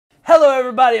Hello,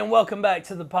 everybody, and welcome back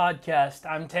to the podcast.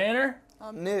 I'm Tanner.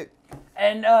 I'm Nick.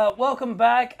 And welcome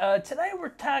back. Today we're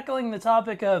tackling the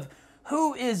topic of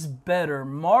who is better,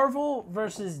 Marvel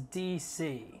versus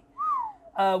DC.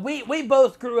 We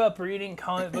both grew up reading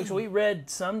comic books. We read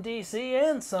some DC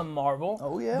and some Marvel.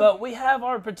 Oh, yeah. But we have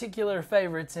our particular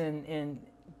favorites in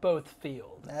both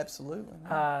fields. Absolutely.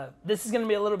 This is going to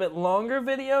be a little bit longer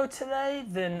video today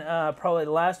than probably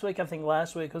last week. I think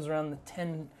last week was around the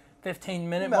 15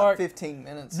 minute mark. 15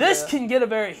 minutes. This can get a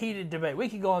very heated debate. We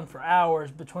could go on for hours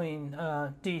between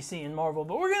DC and Marvel,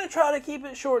 but we're going to try to keep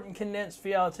it short and condensed for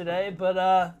y'all today.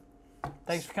 But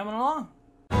thanks for coming along.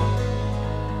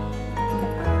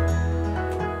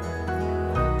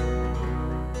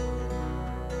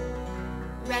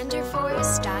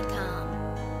 RenderForce.com.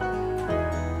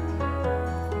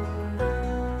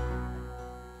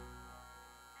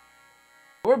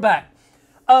 We're back.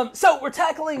 So we're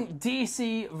tackling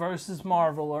DC versus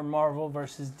Marvel, or Marvel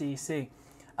versus DC.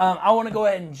 I want to go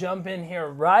ahead and jump in here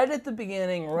right at the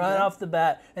beginning, right off the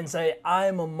bat, and say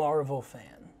I'm a Marvel fan.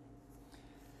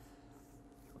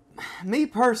 Me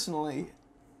personally,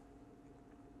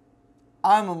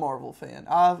 I'm a Marvel fan.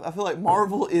 I feel like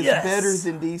Marvel is better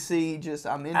than DC. Just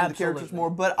I'm into the characters more.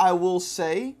 But I will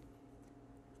say,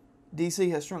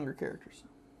 DC has stronger characters.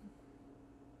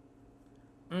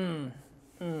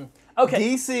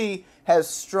 Okay. DC has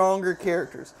stronger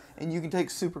characters. And you can take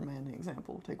Superman, an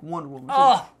example. Take Wonder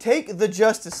Woman. Take the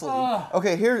Justice League.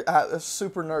 Okay, here, a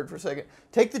super nerd for a second.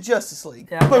 Take the Justice League.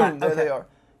 Yeah, boom, there they are.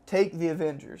 Take the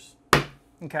Avengers.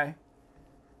 Okay.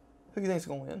 Who do you think's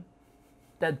going to win?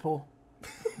 Deadpool.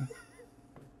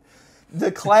 The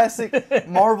classic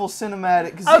Marvel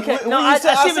cinematic. Okay, I see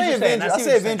what you're saying. I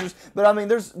say Avengers, but I mean,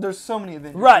 there's so many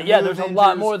Avengers. Right, yeah, there's a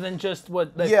lot more than just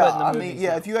what they put in the movies.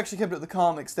 If you actually kept up the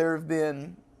comics, there have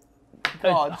been,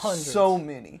 hundreds. So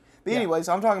many. But anyways,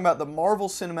 I'm talking about the Marvel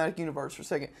Cinematic Universe for a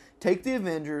second. Take the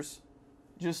Avengers,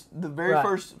 just the very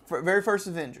first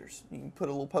Avengers. You can put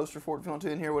a little poster for it if you want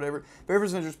to in here, whatever. Very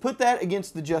first Avengers. Put that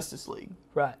against the Justice League.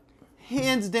 Right.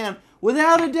 Hands down,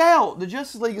 without a doubt, the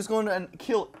Justice League is going to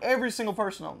kill every single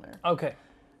person on there. Okay.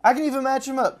 I can even match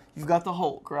them up. You've got the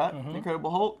Hulk, right? The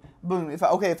Incredible Hulk. Boom. If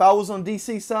I was on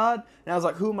DC side and I was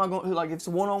like, who am I going? Like, if it's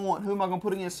 1-on-1, who am I going to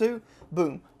put against who?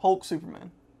 Boom. Hulk,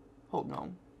 Superman. Hulk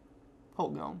gone.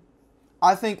 Hulk gone.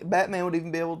 I think Batman would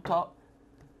even be able to top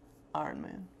Iron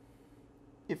Man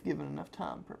if given enough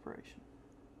time preparation.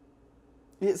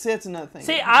 See, that's another thing.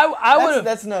 See, I would have.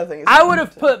 That's another thing. I would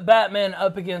have put Batman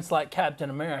up against like Captain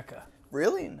America.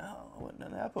 Really? No, I wouldn't have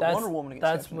done that. I put Wonder Woman against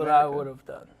That's Captain what America. I would have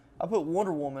done. I put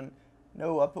Wonder Woman.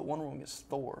 No, I put Wonder Woman against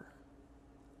Thor.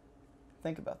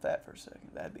 Think about that for a second.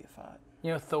 That'd be a fight.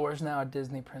 You know, Thor's now a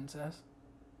Disney princess.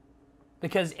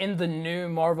 Because in the new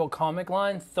Marvel comic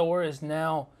line, Thor is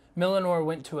now Mjolnir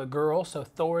went to a girl, so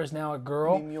Thor is now a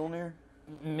girl. You mean Mjolnir?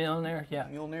 Mjolnir, yeah.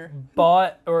 Mjolnir?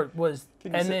 Bought or was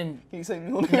Can you say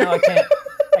Mjolnir? No, I can't.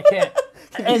 I can't.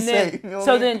 Can you say Mjolnir?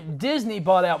 So then Disney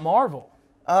bought out Marvel.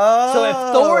 Oh. So if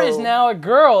Thor is now a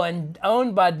girl and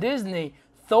owned by Disney,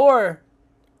 Thor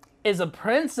is a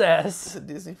princess It's a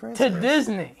Disney princess. to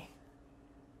Disney.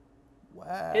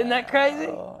 Wow. Isn't that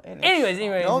crazy? Anyways.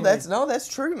 No, that's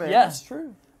true, man. Yeah. That's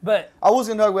true. But I was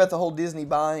going to talk about the whole Disney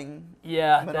buying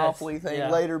monopoly thing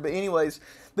later, but anyways.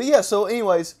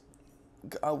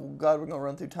 Oh God, we're going to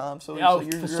run through time. So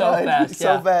you're so right. fast.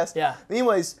 So fast. Yeah. But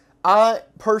anyways, I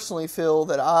personally feel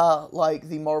that I like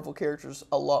the Marvel characters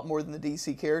a lot more than the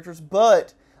DC characters,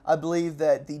 but I believe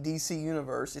that the DC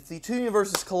universe, if the two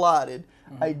universes collided,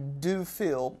 I do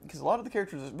feel, because a lot of the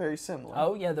characters are very similar.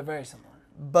 Oh yeah, they're very similar.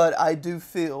 But I do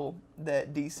feel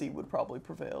that DC would probably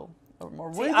prevail over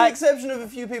Marvel. With the exception of a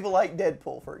few people like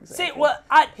Deadpool, for example. See, well,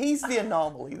 he's the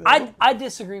anomaly, though. I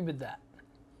disagree with that.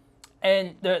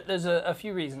 And there's a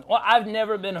few reasons. Well, I've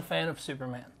never been a fan of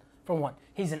Superman, for one.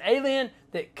 He's an alien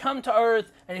that come to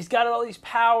Earth, and he's got all these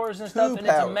powers and stuff, and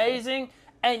it's amazing.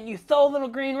 And you throw a little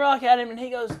green rock at him, and he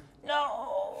goes,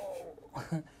 no.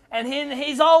 And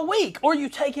he's all weak. Or you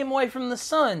take him away from the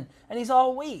sun, and he's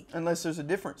all weak. Unless there's a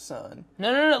different sun.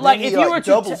 No. Like, if you were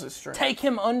to take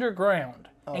him underground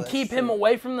and keep him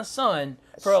away from the sun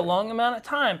for a long amount of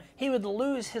time, he would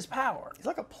lose his power. He's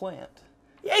like a plant.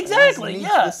 Yeah, exactly,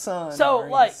 yeah. The sun, so,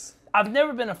 like, I've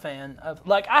never been a fan of,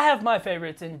 like, I have my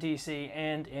favorites in DC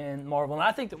and in Marvel, and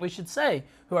I think that we should say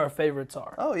who our favorites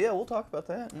are. Oh, yeah, we'll talk about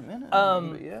that in a minute.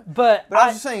 But I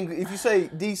was just saying, if you say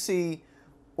DC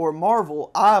or Marvel,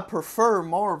 I prefer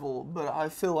Marvel, but I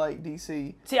feel like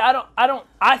DC. See,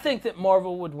 I think that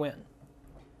Marvel would win.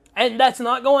 And that's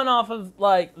not going off of,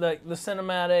 like, the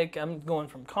cinematic, I'm going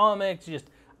from comics, just,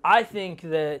 I think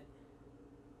that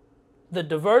the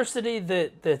diversity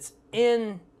that's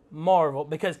in Marvel,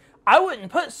 because I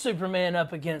wouldn't put Superman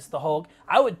up against the Hulk.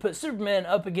 I would put Superman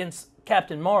up against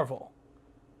Captain Marvel.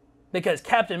 Because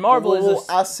Captain Marvel is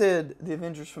I said the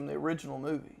Avengers from the original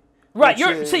movie. Right,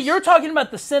 you're talking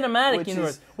about the cinematic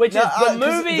universe, which is the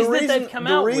movies that they've come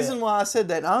out with. The reason why I said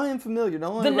that, I am familiar.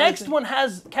 The next one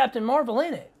has Captain Marvel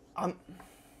in it.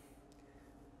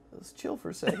 Let's chill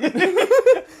for a second.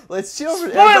 Let's chill for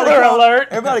a second. Spoiler alert!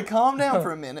 Everybody calm down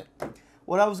for a minute.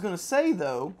 What I was going to say,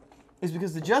 though, is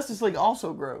because the Justice League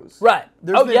also grows. Right.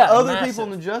 There's been other massive. people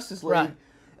in the Justice League. Right.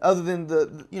 Other than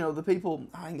the people,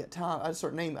 I ain't got time. I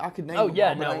start naming. I could name them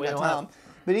all, but I ain't got time.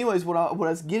 But anyways, what I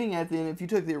was getting at then, if you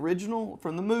took the original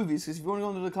from the movies, because if you want to go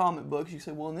into the comic books, you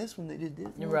say, well, in this one they did this.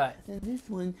 You're right. And this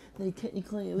one,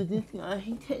 it was this guy.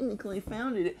 He technically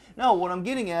founded it. No, what I'm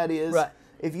getting at is,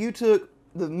 if you took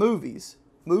the movies,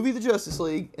 movie The Justice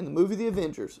League and the movie The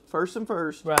Avengers, first,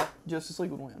 Justice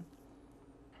League would win.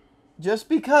 Just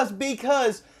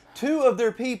because two of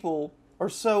their people are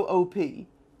so OP.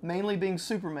 Mainly being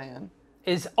Superman,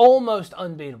 is almost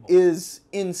unbeatable. Is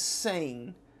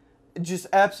insane. Just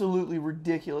absolutely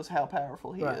ridiculous how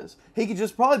powerful he is. He could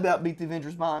just probably about beat the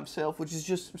Avengers by himself, which is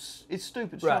it's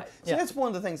stupid. Right. See, that's one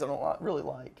of the things I don't really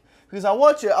like. Because I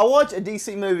watch a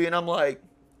DC movie and I'm like,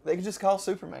 they could just call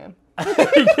Superman.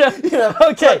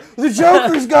 Okay. The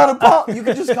Joker's got a pop. You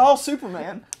could just call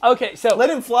Superman. Okay, so let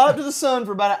him fly up to the sun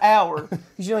for about an hour. Because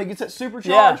he gets that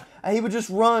supercharge, and he would just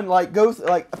run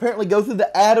apparently go through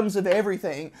the atoms of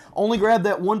everything. Only grab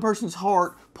that one person's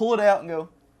heart, pull it out, and go,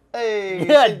 hey,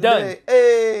 done.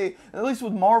 Hey. At least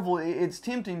with Marvel, it's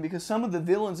tempting because some of the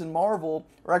villains in Marvel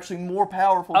are actually more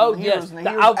powerful than the heroes, and the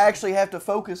heroes actually have to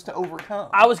focus to overcome.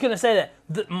 I was going to say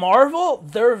that. Marvel,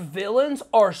 their villains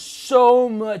are so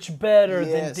much better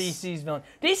than DC's villains.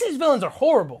 DC's villains are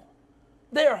horrible.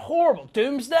 They're horrible.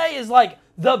 Doomsday is like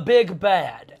the big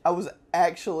bad. I was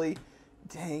actually,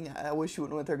 I wish you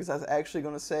wouldn't went there because I was actually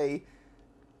going to say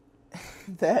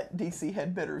that DC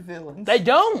had better villains. They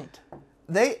don't.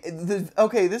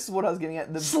 Okay, this is what I was getting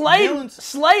at.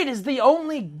 Slade is the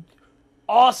only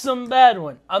awesome bad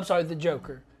one. I'm sorry, the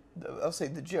Joker. I'll say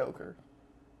the Joker.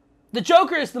 The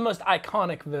Joker is the most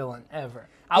iconic villain ever.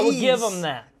 I will give him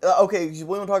that. Okay, we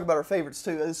want to talk about our favorites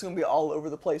too. This is going to be all over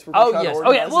the place. We're oh yes.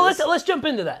 Okay. Well, let's jump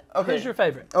into that. Okay. Who's your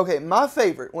favorite? Okay, my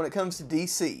favorite when it comes to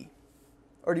DC,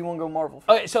 or do you want to go Marvel first?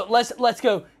 Okay, so let's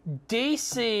go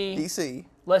DC. DC.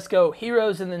 Let's go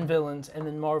heroes and then villains, and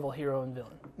then Marvel hero and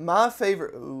villain. My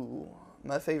favorite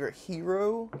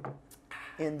hero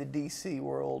in the DC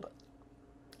world.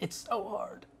 It's so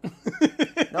hard.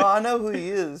 No, I know who he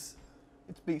is.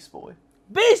 It's Beast Boy.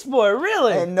 Beast Boy,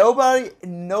 really? And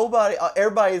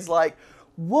everybody's like,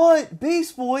 what?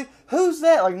 Beast Boy? Who's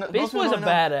that? Like, Beast Boy's a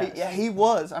badass. He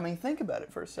was. I mean, think about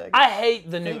it for a second. I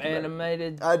hate the new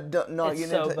animated. Not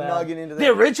getting into that. The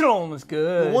original one was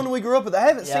good. The one we grew up with. I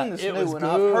haven't seen this new one.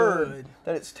 I've heard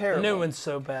that it's terrible. The new one's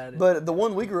so bad. But the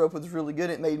one we grew up with was really good.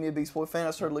 It made me a Beast Boy fan.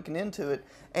 I started looking into it,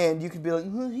 and you could be like,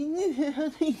 well,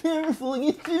 he's powerful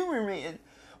against Superman.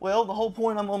 Well, the whole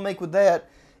point I'm gonna make with that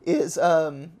is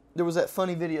there was that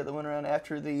funny video that went around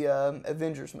after the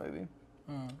Avengers movie.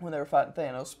 When they were fighting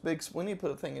Thanos. We need to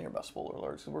put a thing in here about spoiler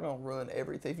alerts because we're going to ruin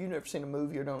everything. If you've never seen a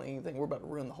movie or done anything, we're about to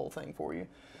ruin the whole thing for you.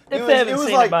 If they haven't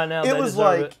seen it by now, they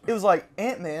deserve it. It was like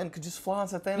Ant-Man could just fly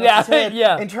inside Thanos' head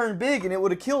and turn big and it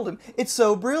would have killed him. It's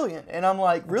so brilliant. And I'm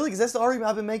like, really? Because that's the argument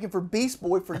I've been making for Beast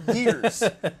Boy for years.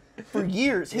 For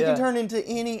years. He can turn into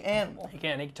any animal. He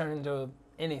can turn into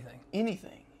anything.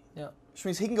 Anything. Yeah. Which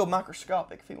means he can go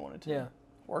microscopic if he wanted to. Yeah.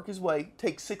 Work his way.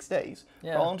 Take 6 days.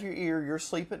 Yeah. Crawl into your ear. You're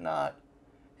asleep at night.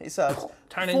 Besides,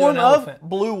 turn into an elephant.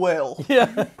 Blue whale.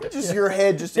 Yeah. Just your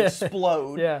head just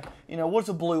explode. Yeah. You know, what's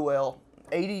a blue whale?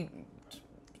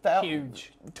 80,000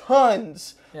 huge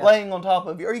tons laying on top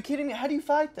of you. Are you kidding me? How do you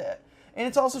fight that? And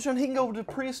it's also shown he can go to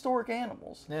prehistoric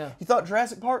animals. Yeah. You thought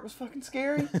Jurassic Park was fucking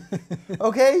scary?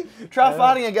 Okay? Try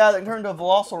fighting a guy that can turn into a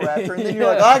velociraptor and then you're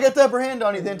like, oh, I got the upper hand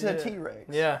on you, then to a T-Rex.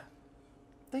 Yeah.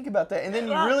 Think about that. And then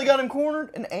you really got him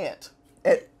cornered? An ant.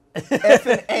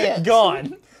 Effing ant.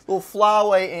 Gone. Little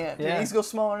flyaway ant. Yeah. He's go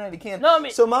smaller than that he can. No, I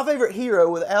mean, so my favorite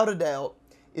hero, without a doubt,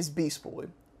 is Beast Boy.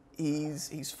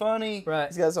 He's funny. Right.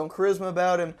 He's got his own charisma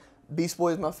about him. Beast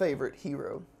Boy is my favorite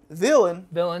hero. Villain.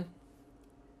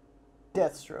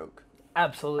 Deathstroke.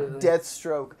 Absolutely.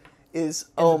 Deathstroke is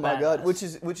oh my god, which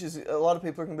is a lot of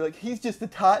people are gonna be like, he's just a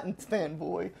Titans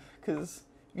fanboy because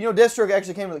you know Deathstroke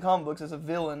actually came to the comic books as a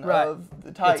villain of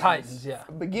the Titans.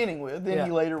 Beginning with, then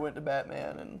he later went to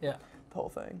Batman and the whole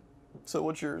thing. So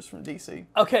what's yours from DC?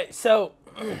 Okay, so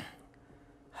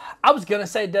I was gonna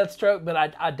say Deathstroke, but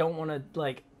I don't want to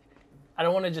like. I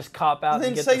don't want to just cop out. Then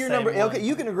and get say the your same number. one. Okay,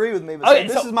 you can agree with me, but Okay,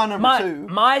 say, this is my number 2.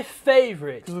 My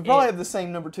favorite. Because we probably have the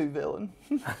same number 2 villain.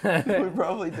 We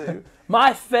probably do.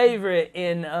 My favorite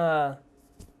in the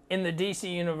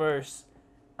DC universe.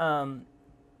 Man,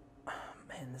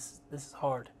 this is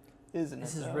hard. Isn't it?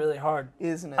 This is really hard.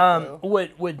 Isn't it? Though?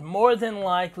 Would more than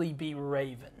likely be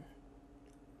Raven.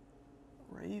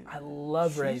 Raven. I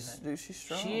love Raven. Dude, she's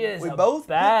strong. She is both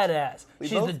badass. we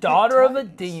She's both the picked daughter of a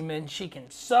Titans. demon. She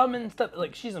can summon stuff.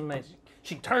 Like, she's amazing.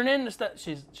 She can turn into stuff.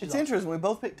 She's It's awesome. interesting. We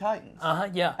both picked Titans.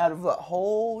 Yeah. Out of the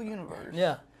whole universe.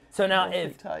 Yeah. So now Both if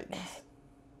picked Titans.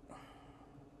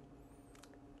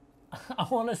 I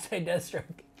want to say Deathstroke.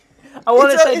 I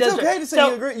want to say It's Deathstroke. okay to say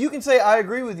you agree. You can say I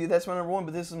agree with you. That's my number 1,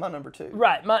 but this is my number 2.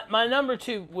 Right. My number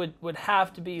 2 would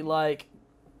have to be like.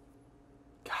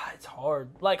 God, it's hard.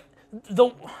 Like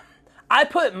I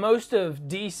put most of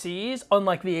DC's on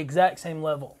like the exact same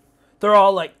level. They're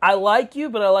all like, I like you,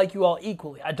 but I like you all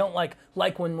equally. I don't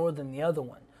like one more than the other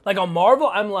one. Like on Marvel,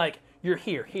 I'm like, you're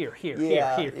here.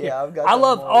 Yeah, I've got I that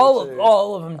love on Marvel,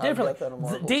 all of them I've differently. got that on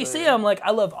Marvel, DC, too. I'm like,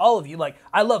 I love all of you. Like,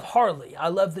 I love Harley. I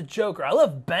love the Joker. I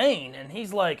love Bane, and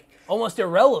he's like almost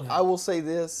irrelevant. I will say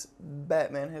this: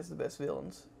 Batman has the best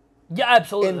villains. Yeah,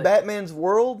 absolutely. In Batman's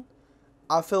world,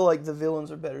 I feel like the villains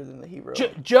are better than the hero.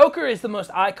 Joker is the most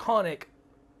iconic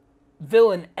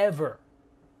villain ever.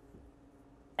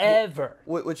 Ever.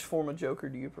 Which form of Joker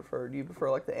do you prefer? Do you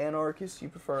prefer like the anarchist? Do you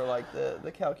prefer like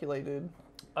the calculated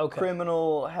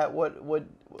criminal?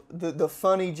 The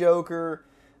funny Joker?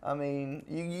 I mean,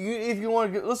 you if you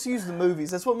want to, let's use the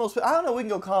movies. That's what most. I don't know. We can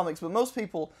go comics, but most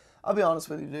people. I'll be honest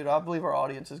with you, dude. I believe our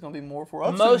audience is going to be more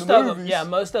for. Most of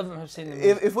them have seen the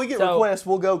movies. If we get requests,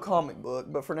 we'll go comic book.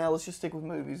 But for now, let's just stick with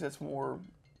movies. That's more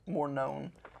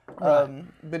known. Right.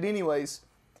 But anyways,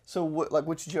 so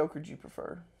which Joker do you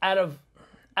prefer? Out of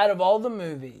all the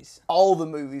movies. All the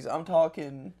movies. I'm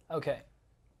talking. Okay.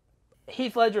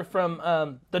 Heath Ledger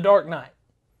from The Dark Knight.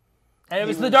 And it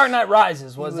was The Dark Knight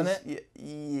Rises, wasn't it?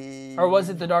 Yeah. Or was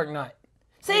it The Dark Knight?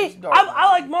 See, I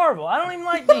like Marvel. I don't even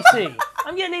like DC.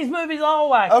 I'm getting these movies all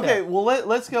whacked up. Okay, well,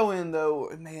 let's go in,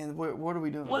 though. Man, what are we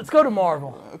doing? Let's go to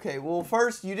Marvel. Okay, well,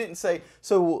 first, you didn't say...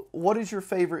 So, what is your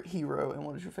favorite hero and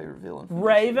what is your favorite villain?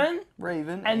 Raven.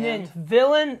 Raven. And then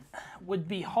villain would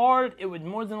be hard. It would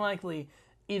more than likely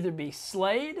either be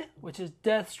Slade, which is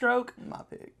Deathstroke. My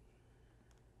pick.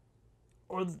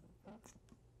 Or the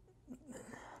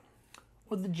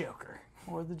Joker.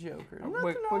 Or the Joker.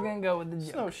 We're going to go with the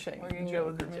Joker. There's no shame. We're going to go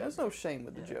with the Joker. There's no shame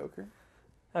with the Joker.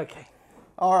 Okay.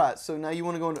 All right, so now you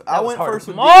want to go into... I went first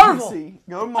with Marvel. DC.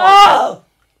 Go to Marvel. Oh!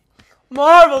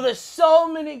 Marvel, there's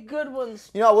so many good ones.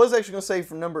 You know, I was actually going to say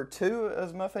from number 2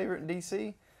 as my favorite in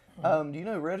DC. Do you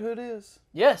know who Red Hood is?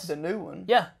 Yes. The new one.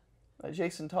 Yeah.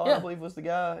 Jason Todd, I believe, was the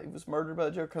guy. He was murdered by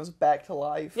the Joker. Comes back to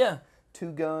life. Yeah.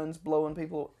 2 guns, blowing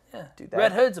people. Yeah. Dude,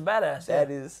 Red Hood's a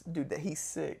badass. He's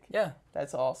sick. Yeah.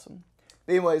 That's awesome.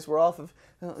 But anyways, we're off of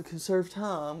conserve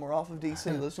time. We're off of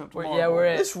DC. Let's jump to Marvel. Yeah,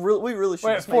 we really should.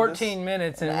 We're at 14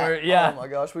 minutes and we're Oh my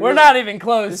gosh, we're not even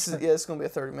close. It's gonna be a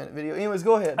 30-minute video. Anyways,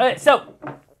 go ahead. Okay, so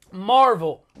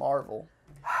Marvel.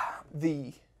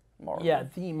 The Marvel. Yeah,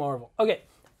 the Marvel. Okay.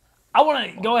 I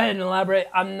want to go ahead and elaborate.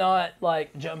 I'm not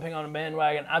like jumping on a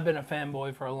bandwagon. I've been a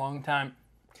fanboy for a long time.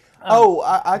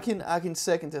 I can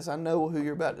second this. I know who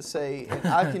you're about to say,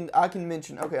 and I can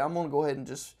mention. Okay, I'm gonna go ahead and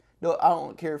just. No, I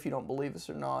don't care if you don't believe us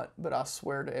or not, but I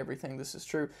swear to everything this is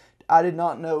true. I did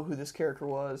not know who this character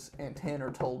was, and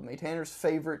Tanner told me. Tanner's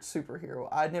favorite superhero.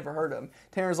 I'd never heard of him.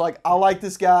 Tanner's like, I like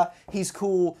this guy. He's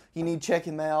cool. You need to check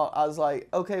him out. I was like,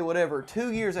 okay, whatever.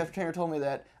 2 years after Tanner told me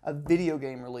that, a video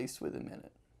game released with him in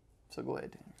it. So go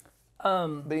ahead,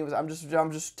 Tanner. But anyways, I'm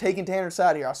just taking Tanner's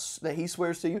side here. That he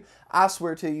swears to you. I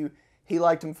swear to you, he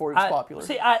liked him before he was popular.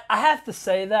 See, I have to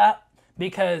say that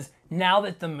because now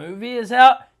that the movie is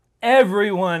out,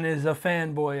 everyone is a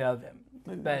fanboy of him.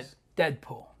 But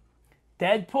Deadpool.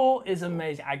 Deadpool is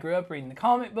amazing. I grew up reading the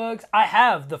comic books. I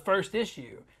have the first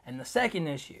issue and the second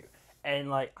issue. And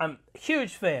like, I'm a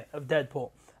huge fan of Deadpool.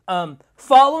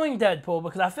 Following Deadpool,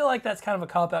 because I feel like that's kind of a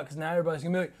cop-out because now everybody's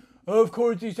going to be like, of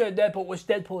course you said Deadpool, which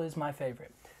Deadpool is my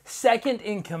favorite. Second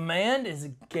in command is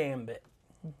Gambit.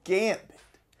 Gambit.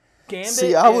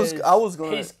 See, I was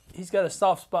gonna. He's got a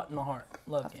soft spot in the heart.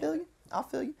 Love Gambit. I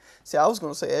feel you. See, I was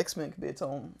gonna say X-Men could be its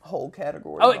own whole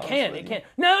category. Oh, it can.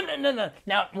 No.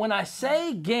 Now, when I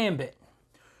say Gambit,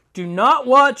 do not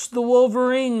watch the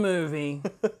Wolverine movie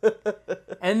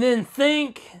and then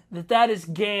think that is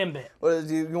Gambit. What,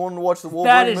 you want to watch the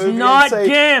Wolverine movie? That is not and say,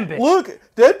 Gambit. Look,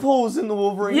 Deadpool was in the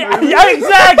Wolverine movie. Yeah,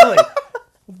 exactly.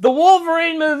 The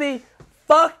Wolverine movie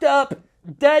fucked up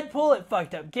Deadpool. It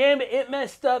fucked up Gambit. It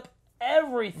messed up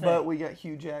everything. But we got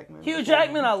Hugh Jackman. Hugh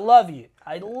Jackman, I love you.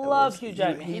 I love Hugh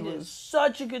Jackman. He did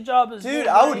such a good job as Wolverine. Dude,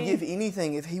 I would give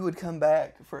anything if he would come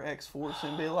back for X-Force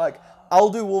and be like, I'll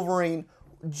do Wolverine.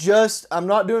 I'm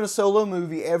not doing a solo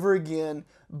movie ever again,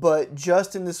 but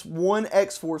just in this one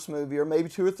X-Force movie, or maybe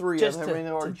 2 or 3 Just of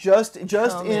them, to just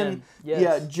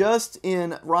Yes.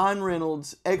 in Ryan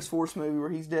Reynolds' X-Force movie where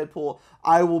he's Deadpool,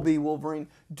 I will be Wolverine.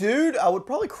 Dude, I would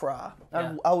probably cry.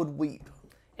 Yeah. I would weep.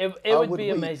 It would be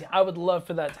amazing. I would love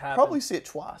for that to happen. Probably see it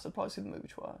twice. I'd probably see the movie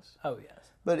twice. Oh, yes.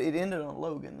 But it ended on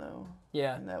Logan, though.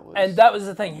 Yeah. And that was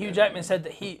the thing. Hugh Jackman said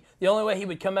that the only way he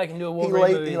would come back and do a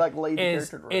Wolverine movie laid the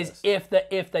character to is rest.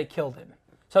 if they killed him.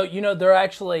 So, they're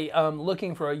actually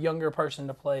looking for a younger person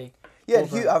to play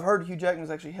Wolverine. I've heard Hugh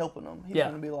Jackman's actually helping them. He's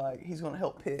going to be he's going to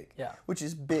help pick. Yeah. Which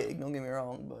is big, don't get me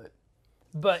wrong,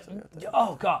 but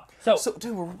oh, God. So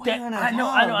dude, we're way running out of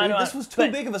time. I know. This was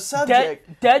too big of a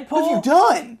subject. Deadpool. What have you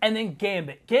done? And then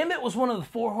Gambit. Gambit was one of the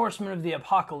 4 horsemen of the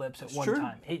apocalypse at one true.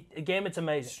 time. Gambit's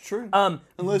amazing. It's true.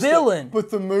 Villain. But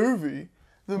the movie.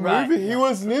 Right, he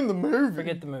wasn't in the movie.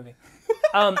 Forget the movie.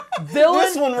 Villain.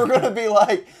 This one we're going to be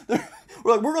like,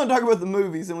 we're going to talk about the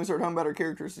movies, and we start talking about our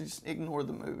characters. So just ignore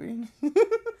the movie.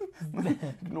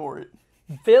 Ignore it.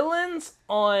 Villains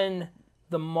on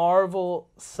the Marvel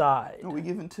side. Are we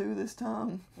giving 2 this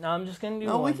time? No, I'm just going to do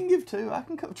No, one. we can give 2. I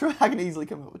can easily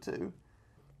come up with 2.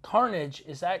 Carnage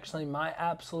is actually my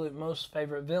absolute most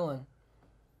favorite villain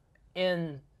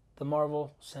in the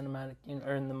Marvel cinematic,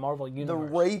 or in the Marvel universe.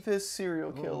 The rapist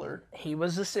serial killer. He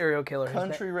was a serial killer.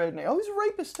 Country redneck. Oh, he's a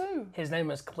rapist too. His name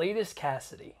was Cletus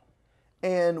Cassidy.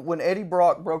 And when Eddie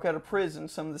Brock broke out of prison,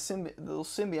 some of the little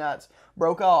symbiotes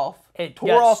broke off, It tore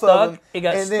got off stuck. of him. It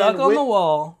got and stuck on the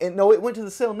wall. And no, it went to the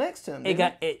cell next to him.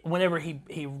 Whenever he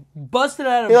busted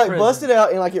out of he prison. busted out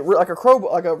and like a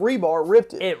rebar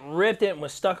ripped it. It ripped it and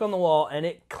was stuck on the wall, and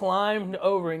it climbed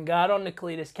over and got onto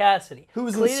Cletus Cassidy. Who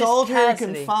was in solitary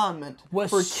confinement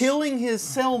for killing his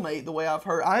cellmate, the way I've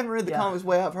heard. I haven't read the comics the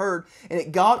way I've heard, and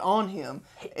it got on him,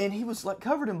 and he was like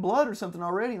covered in blood or something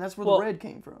already, and that's where the red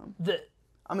came from.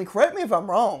 I mean, correct me if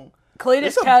I'm wrong.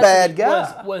 Cletus Cassidy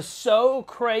was so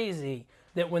crazy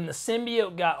that when the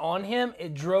symbiote got on him,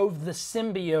 it drove the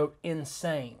symbiote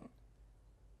insane.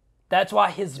 That's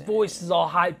why his voice is all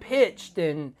high-pitched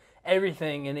and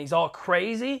everything, and he's all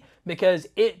crazy, because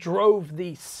it drove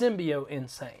the symbiote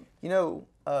insane.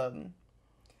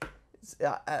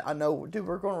 I know, dude,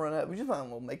 we're going to run out. We just might as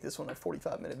well make this one a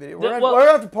 45-minute video. We're going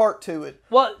to have to part 2 it.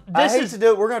 Well, I hate to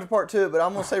do it. We're going to have to part 2 it, but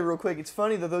I'm going to say real quick, it's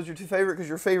funny that those are your 2 favorite, because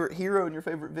your favorite hero and your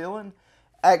favorite villain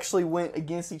actually went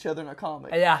against each other in a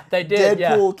comic. Yeah, they did.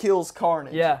 Deadpool kills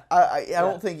Carnage. Yeah. I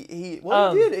don't think he...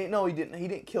 Well, he did. No, he didn't. He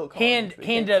didn't kill Carnage.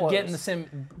 He ended up getting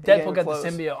Deadpool got the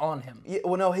symbiote on him. Yeah,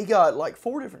 well, no, he got like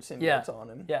 4 different symbiotes on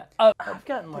him. Yeah. I've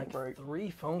gotten like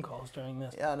 3 phone calls during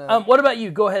this. Yeah, I know. What about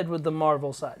you? Go ahead with the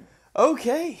Marvel side.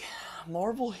 Okay,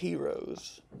 Marvel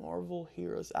heroes.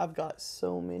 I've got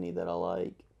so many that I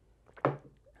like.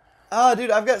 Dude,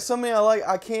 I've got so many I like.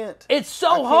 I can't. It's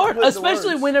so hard,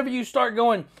 especially whenever you start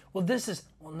going. This is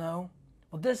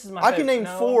my. I can name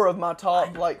 4 of my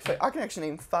top. I can actually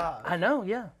name 5. I know,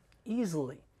 yeah,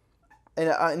 easily. And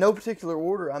in no particular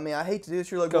order. I mean, I hate to do this.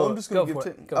 You're like, I'm just going to give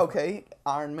 10. Okay,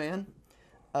 Iron Man,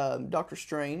 Doctor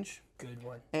Strange, good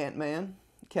one. Ant-Man,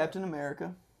 Captain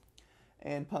America,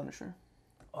 and Punisher.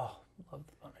 Oh, love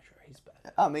the Punisher. He's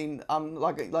bad. I mean, I'm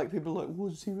like people are like, well,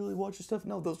 does he really watch his stuff?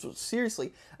 No, those are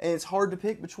seriously, and it's hard to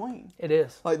pick between. It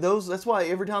is. Like those. That's why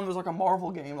every time there's like a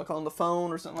Marvel game, like on the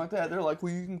phone or something like that, they're like,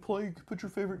 well, you can put your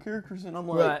favorite characters in. I'm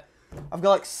like, I've got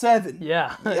like 7.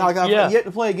 Yeah. I've yet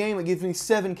to play a game that gives me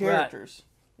 7 characters.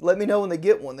 Right. Let me know when they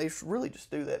get one. They should really just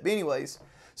do that. But anyways,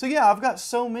 so yeah, I've got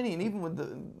so many, and even with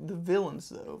the villains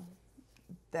though.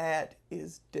 That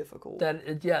is difficult.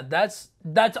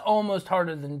 That's almost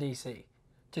harder than DC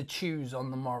to choose on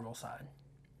the Marvel side.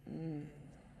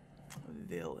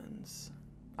 Villains.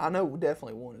 I know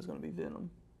definitely one is going to be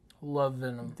Venom. Love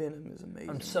Venom. Venom is amazing.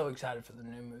 I'm so excited for the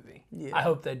new movie. Yeah. I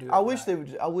hope they do. I wish they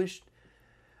would.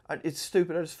 It's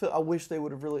stupid. I wish they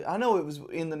would have really. I know it was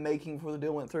in the making before the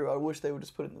deal went through. I wish they would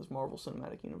just put it in this Marvel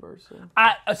Cinematic Universe.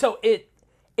 So.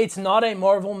 It's not a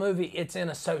Marvel movie. It's in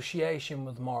association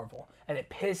with Marvel, and it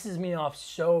pisses me off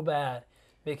so bad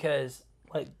because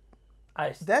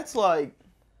That's like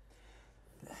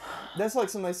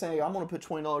somebody saying, I'm going to put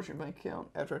 $20 in your bank account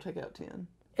after I take out 10.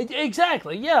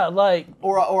 Exactly, yeah,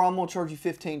 or I'm going to charge you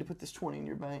 15 to put this 20 in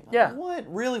your bank. Yeah.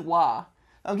 What? Really? Why?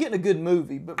 I'm getting a good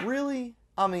movie, but really?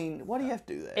 I mean, why do you have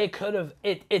to do that? It could have.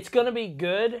 It's going to be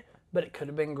good, but it could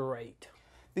have been great.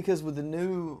 Because with the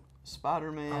new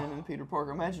Spider-Man and Peter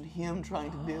Parker, imagine him trying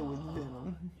to deal with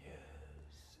Venom. Yes.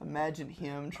 Imagine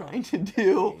him trying to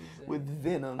deal with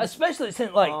Venom. Especially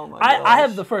since, like, Oh my I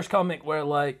have gosh. the first comic where,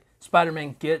 like,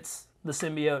 Spider-Man gets the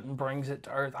symbiote and brings it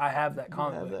to Earth. I have that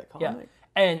comic. have that Yeah. comic?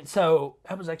 And so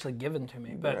that was actually given to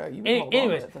me. But Right, you can hold on to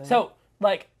anyways, that thing. so,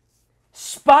 like,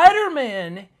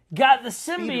 Spider-Man got the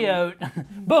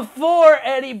symbiote before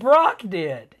Eddie Brock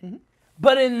did. Mm-hmm.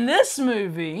 But in this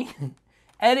movie,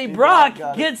 Eddie Brock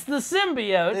got it. gets the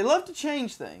symbiote. They love to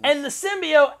change things. And the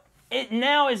symbiote, it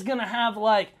now is going to have,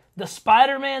 like, the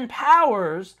Spider-Man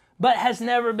powers, but has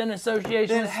never been associated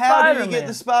then with how Spider-Man. did he get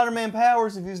the Spider-Man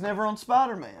powers if he's never on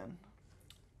Spider-Man?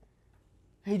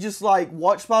 He just, like,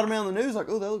 watched Spider-Man on the news, like,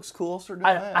 oh, that looks cool, I'll start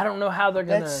doing that. I don't know how they're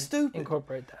going That's to stupid.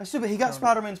 incorporate that. That's stupid. He got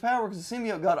Spider-Man's power because the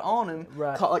symbiote got on him.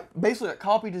 Right. Basically, like,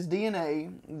 copied his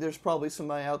DNA. There's probably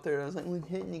somebody out there that's like, well,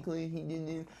 technically, he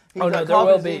didn't. He Oh, no, got there copied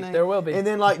will his be. DNA, There will be. And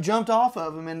then, like, jumped off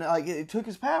of him and, like, it took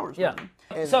his powers. Yeah. With him.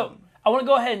 And, So I want to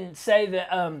go ahead and say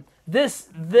that this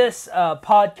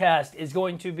podcast is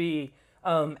going to be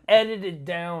edited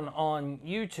down on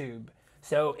YouTube.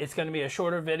 So it's going to be a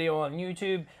shorter video on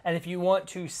YouTube. And if you want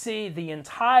to see the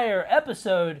entire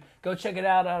episode, go check it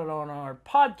out on our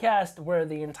podcast where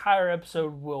the entire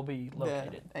episode will be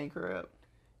located. the Anchor app.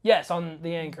 Yes, on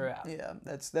the Anchor app. Yeah,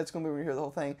 that's going to be where you hear the whole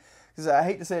thing. Because I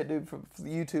hate to say it, dude, for the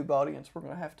YouTube audience, we're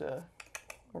going to have to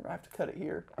cut it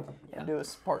here and do a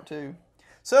part 2.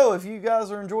 So if you guys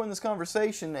are enjoying this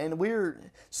conversation, and we're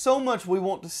so much we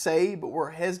want to say, but we're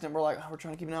hesitant. We're like, oh, we're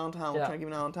trying to keep an eye on time. We're trying to keep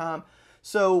an eye on time.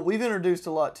 So we've introduced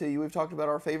a lot to you. We've talked about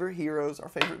our favorite heroes, our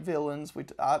favorite villains.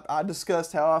 I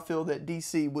discussed how I feel that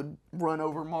DC would run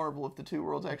over Marvel if the two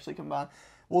worlds actually combine.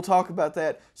 We'll talk about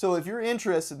that. So if you're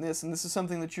interested in this, and this is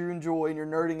something that you enjoy, and you're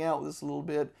nerding out with this a little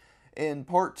bit, in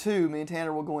part 2, me and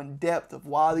Tanner will go in depth of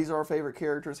why these are our favorite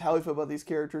characters, how we feel about these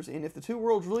characters, and if the two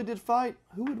worlds really did fight,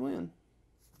 who would win?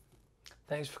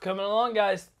 Thanks for coming along,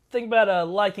 guys. Think about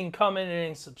liking, commenting,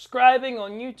 and subscribing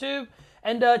on YouTube.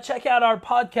 And check out our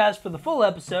podcast for the full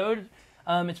episode.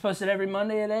 It's posted every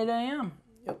Monday at 8 a.m.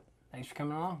 Yep. Thanks for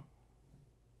coming along.